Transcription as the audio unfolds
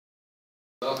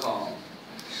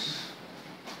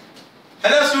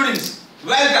Hello students,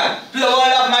 welcome to the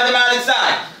world of mathematics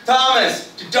and Thomas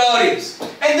tutorials.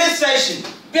 In this session,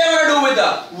 we are going to do with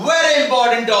the very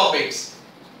important topics.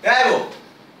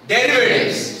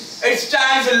 Derivatives. It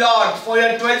stands a lot for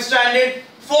your 12th standard,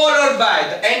 followed by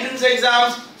the entrance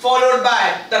exams, followed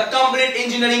by the complete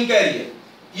engineering career.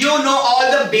 You know all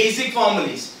the basic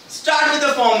formulas. Start with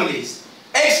the formulas.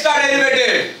 X का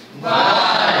derivative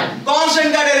 1. Constant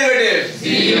का derivative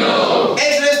 0.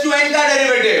 X raised to n का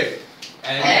derivative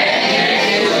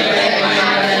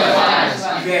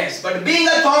Yes, but being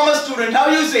a Thomas student, how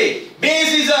you say?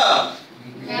 Base is a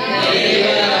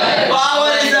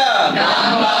power is a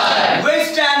Number. Which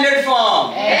standard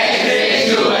form? X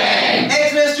raised to n.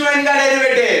 X raised to n का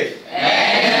derivative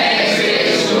X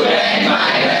raised to n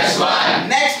minus 1.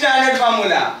 Next standard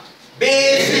formula.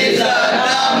 Base is a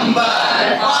number,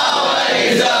 power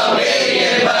is a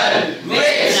variable.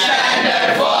 Which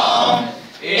standard form?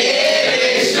 A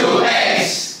raised to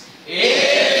x. A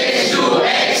raised to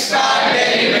x का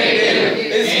derivative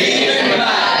is given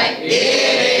by a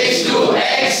raised to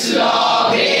x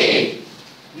log a.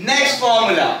 Next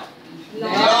formula.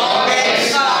 Log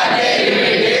x का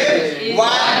derivative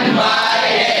 1 by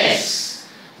x.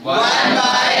 1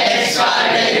 by x का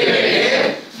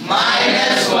derivative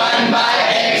minus 1 by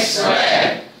x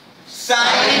square.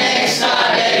 Sin x का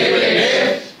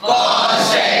derivative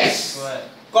cos x.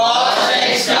 Cos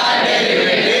x का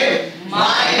derivative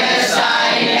minus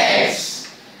sin x.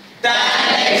 Tan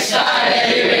x का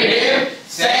derivative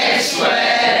sec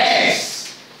square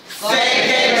x. Sec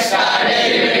x का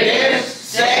derivative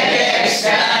sec x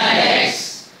tan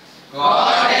x.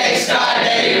 Cot x का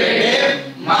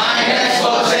derivative minus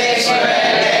cosec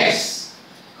square x.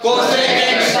 Cosec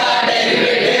x का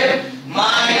derivative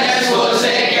minus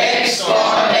cosec x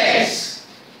cot x.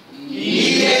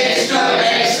 E raised to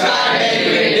x का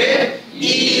derivative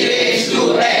e raised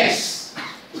to x.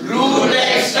 Root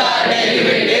x का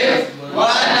derivative 1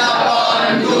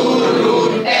 upon 2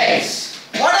 root x.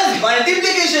 What does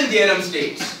multiplication theorem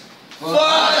states?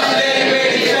 First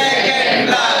derivative second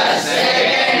plus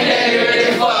second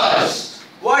derivative first.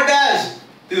 What does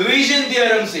division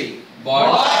theorem say?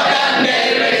 Bottom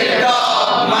derivative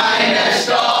top minus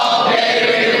top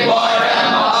derivative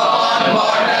bottom upon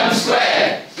bottom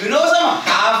square. You know some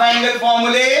half angle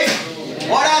formulas?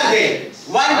 What are they?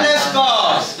 1 plus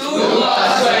cos, 2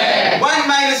 cos square. 1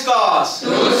 minus cos, 2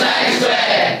 sin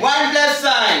square. 1 plus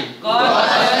sin, Cos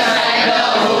sin the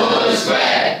whole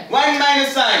square. 1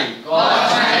 minus sin.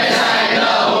 Cos minus sin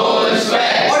the whole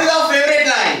square. What is our favorite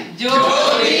line? जो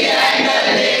भी angle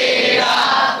देगा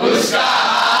उसका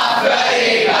half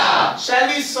करेगा. Shall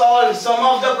we solve some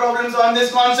of the problems on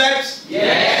this concepts? Yes.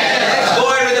 Let's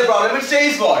go ahead with the problem. It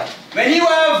says what? When you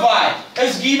have y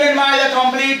is given by the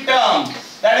complete term,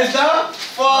 that is the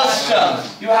first term.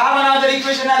 You have another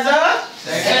equation as a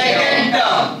second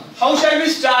term. How shall we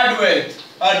start with?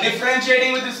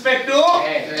 Differentiating with respect to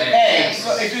x.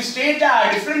 So if you state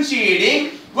that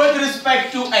differentiating with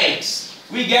respect to x,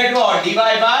 we get what? dy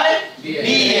by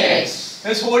dx.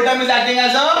 This whole term is acting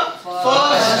as a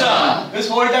first term. This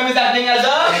whole term is acting as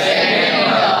a Second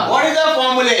term. What is the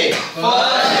formula?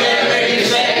 First derivative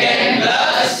second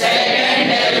plus second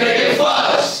derivative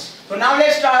first. So now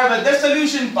let's start with the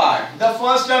solution part. The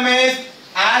first term is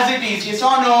as it is, yes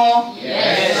or no?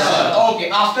 Yes, sir. Okay,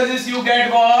 after this you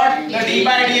get what? The d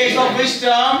by dx of which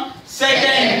term?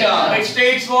 Second term. It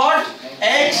states what?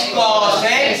 X cos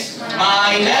x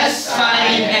minus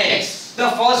sin x. The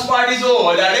first part is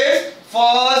over, that is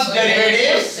first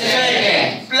derivative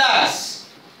second plus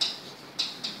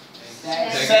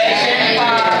second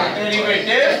part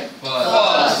derivative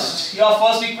first. Your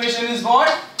first equation is what?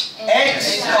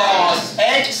 X cos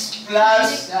x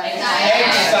plus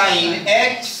x sin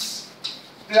x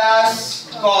plus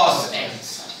cos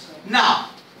x. Now,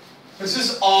 this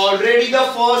is already the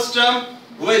first term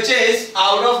which is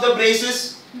out of the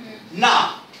braces.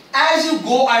 Now, as you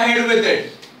go ahead with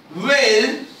it,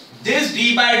 will this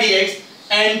d by dx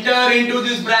enter into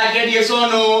this bracket, yes or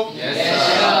no? Yes,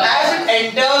 sir. As it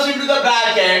enters into the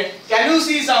bracket, can you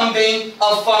see something?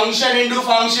 A function into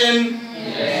function.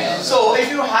 Yes. So,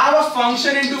 if you have a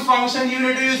function into function, you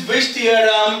need to use which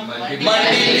theorem?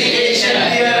 Multiplication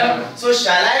theorem. So,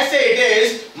 shall I say it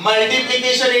is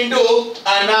multiplication into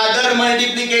another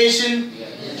multiplication?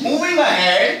 Yes. Moving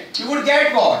ahead, you would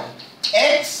get what?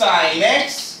 X sin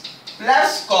x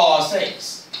plus cos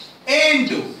x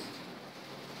into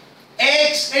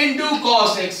x into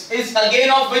cos x is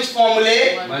again of which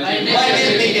formula?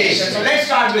 Multiplication. So let's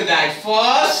start with that.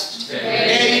 First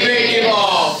derivative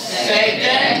of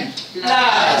second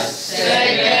plus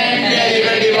second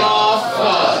derivative of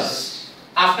first.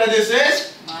 After this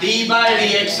is d by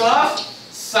dx of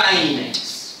sin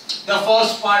x. The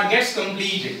first part gets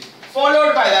completed.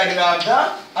 Followed by that, we have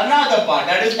the another part,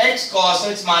 that is x cos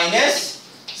x minus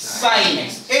sin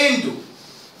x into.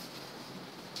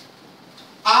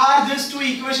 Are these two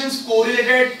equations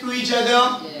correlated to each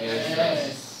other?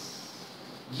 Yes.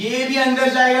 ये भी अंदर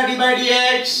जाएगा d by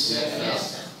dx.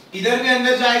 Yes. इधर भी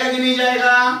अंदर जाएगा कि नहीं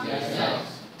जाएगा? Yes.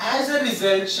 As a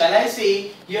result, shall I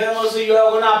say, here also you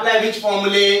are going to apply which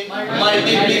formula?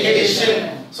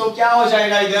 Multiplication. So क्या हो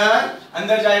जाएगा इधर?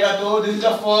 अंदर जाएगा तो this is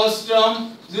the first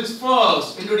term, this is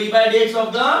first into d by dx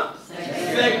of the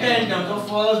second term. So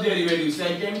first derivative,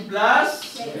 second plus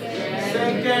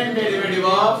second derivative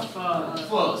of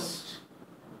first.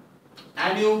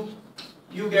 And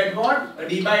you get what? A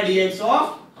d by dx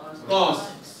of cos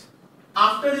x.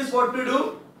 After this, what to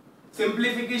do?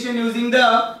 Simplification using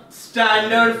the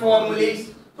standard formulas.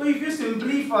 So if you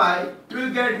simplify, you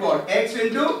will get what? X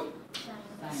into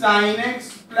sin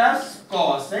x plus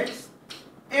cos x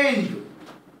into.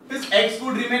 This x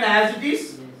would remain as it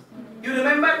is. You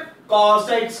remember cos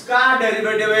x ka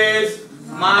derivative is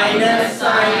minus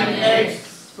sin x.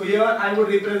 So here I would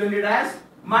represent it as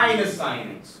minus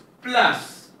sin x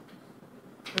plus.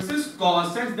 This is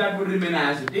cos x, that would remain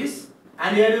as it is.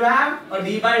 And here you have a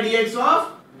d by dx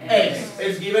of x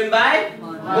is given by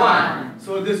 1.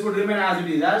 So this would remain as it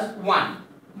is as 1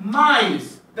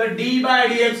 minus the d by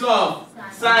dx of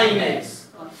sin x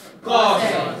cos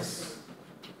x.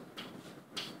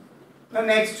 The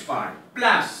next part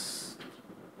plus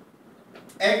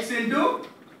x into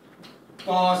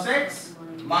cos x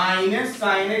minus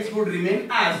sin x would remain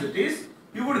as it is.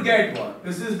 You would get what?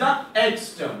 This is the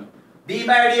x term. D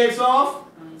by dx of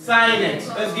sin x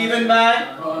is given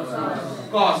by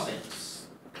cos x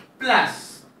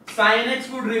plus sin x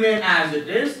would remain as it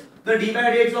is. The d by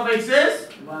dx of x is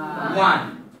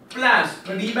 1 plus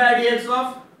the d by dx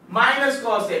of minus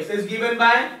cos x is given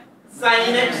by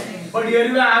sin x. But here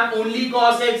you have only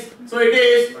cos x, so it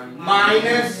is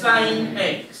minus sin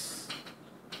x.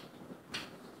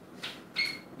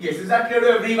 Yes, is that clear to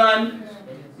everyone?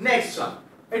 Next one.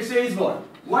 It says what?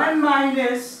 1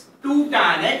 minus 2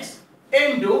 tan x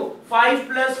into 5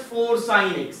 plus 4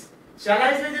 sin x. Shall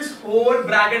I say this whole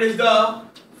bracket is the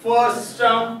first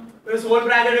term, this whole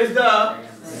bracket is the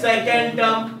second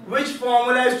term. Which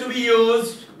formula is to be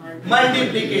used?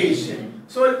 Multiplication.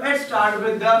 So let's start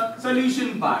with the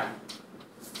solution part.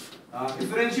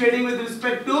 Differentiating with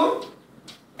respect to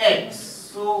x.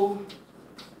 So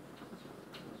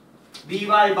dy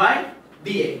by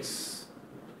dx.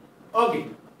 Okay.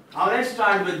 Now let's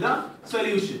start with the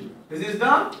solution. This is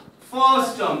the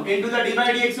first term into the d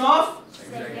by dx of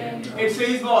second. It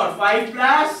says what? 5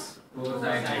 plus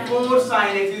 4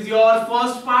 sin x is your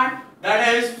first part. That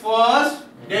is first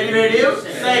derivative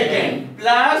second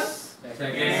plus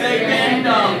second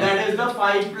term. That is the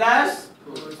 5 plus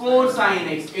 4 sin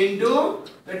x into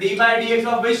the d by dx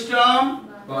of which term?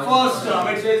 First term.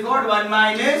 It says what? 1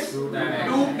 minus 2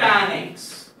 tan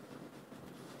x,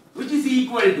 which is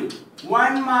equal to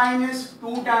 1 minus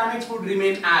 2 tan x would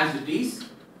remain as it is.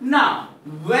 Now,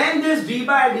 when this d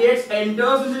by dx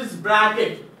enters in this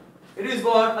bracket, it is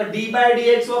what? A d by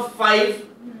dx of 5.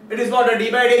 It is what? A d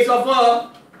by dx of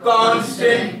a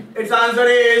constant. Its answer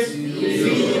is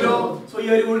 0. So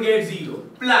here you would get 0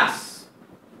 plus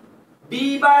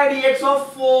d by dx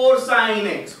of 4 sin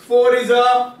x. 4 is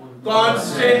a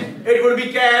constant. It would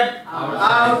be kept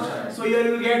out. So here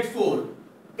you will get 4.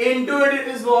 Into it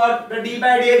is what? The d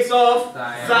by dx of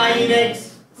sin x.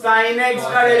 Sin x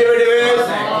ka derivative is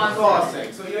cos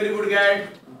x. So here you would get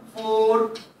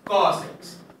 4 cos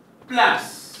x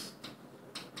plus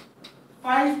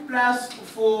 5 plus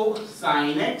 4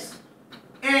 sin x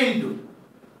into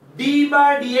d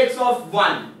by dx of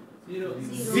 1.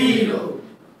 0.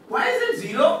 Why is it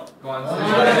 0? Because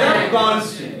it is a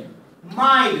constant.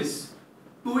 Minus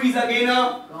 2 is again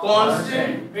a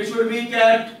constant, which should be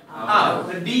kept out.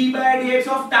 The d by dx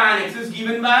of tan x is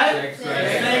given by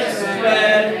sec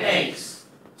square x.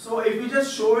 So if you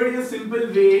just show it in a simple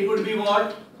way, it would be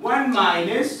what? 1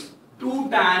 minus 2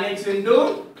 tan x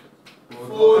into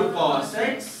 4 cos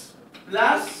x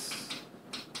plus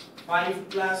 5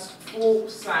 plus 4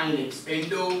 sin x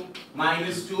into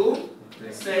minus 2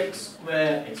 sec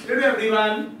square x. Clear to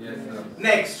everyone? Yes, sir.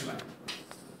 Next one.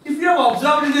 If you have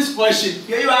observed in this question,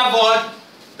 here you have what?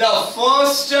 The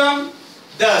first term,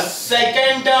 the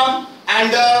second term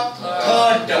and the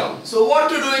third term. So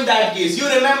what to do in that case? You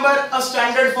remember a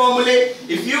standard formula.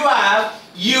 If you have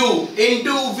u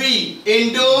into v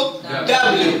into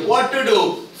w, what to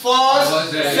do?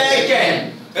 First,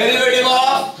 second, derivative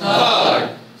of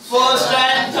third. First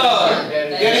and third,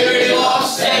 derivative of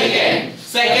second.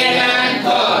 Second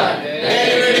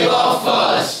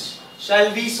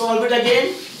Shall we solve it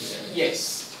again?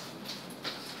 Yes.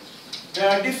 We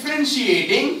are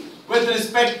differentiating with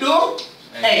respect to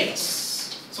x.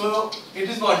 So it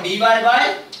is what? dy by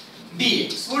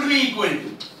dx would be equal to,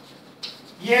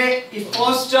 ये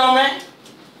first term है,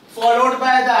 followed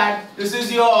by that this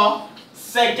is your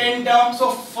second term.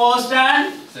 So first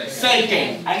and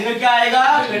second, and इधर क्या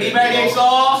आएगा? dy by dx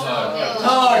of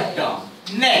third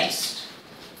term. Next,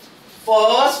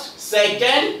 first,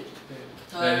 second,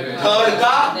 third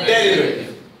का derivative.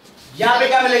 यहाँ पे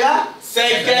क्या मिलेगा?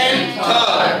 Second,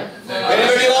 third,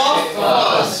 derivative of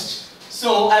first.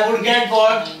 So I would get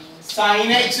what?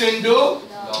 Sin x into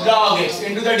log x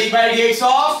into the dy by dx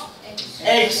of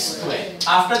x square.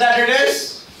 After that it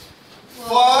is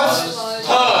first,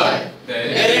 third,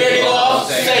 derivative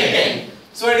of second.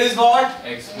 So it is what?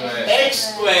 X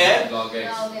square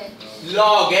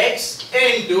log x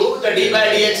into the dy by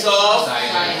dx of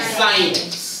sin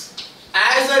x.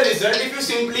 As a result, if you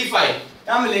simplify,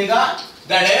 क्या मिलेगा?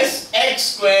 That is x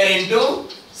square into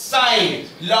sin x.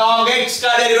 Log x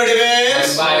का derivative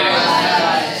is 1 by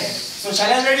x. So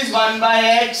shall I write is 1 by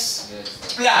x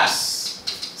plus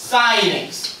sin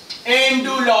x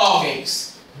into log x.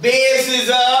 Base is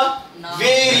a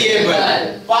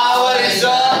variable, power is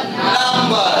a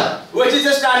number. Which is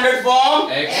the standard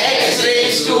form? X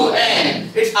raised to n.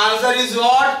 Its answer is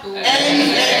what?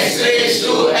 N x raised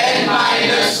to n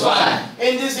minus 1.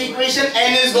 In this equation,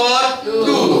 n is what?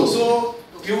 2. So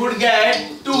you would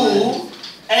get 2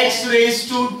 x raised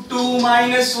to 2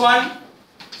 minus 1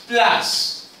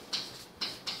 plus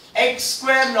x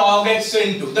square log x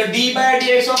into the d by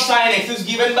dx of sin x is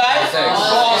given by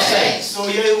cos x. So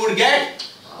here you would get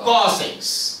cos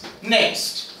x.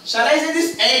 Next, shall I say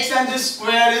this x and this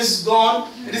square is gone?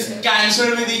 It is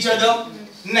cancelled with each other.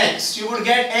 Next, you would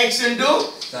get x into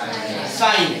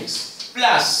sin x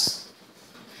plus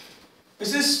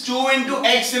this is 2 into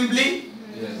x simply.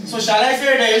 So shall I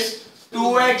say it is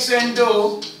 2x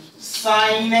into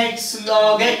sin x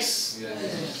log x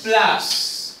plus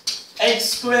x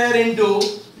square into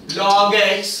log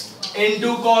x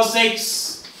into cos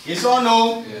x. Yes or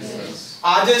no? Yes.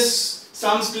 Are this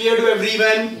sums clear to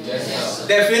everyone? Yes, sir.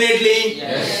 Definitely?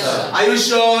 Yes, sir. Are you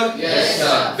sure? Yes,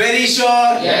 sir. Very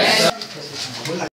sure? Yes, sir.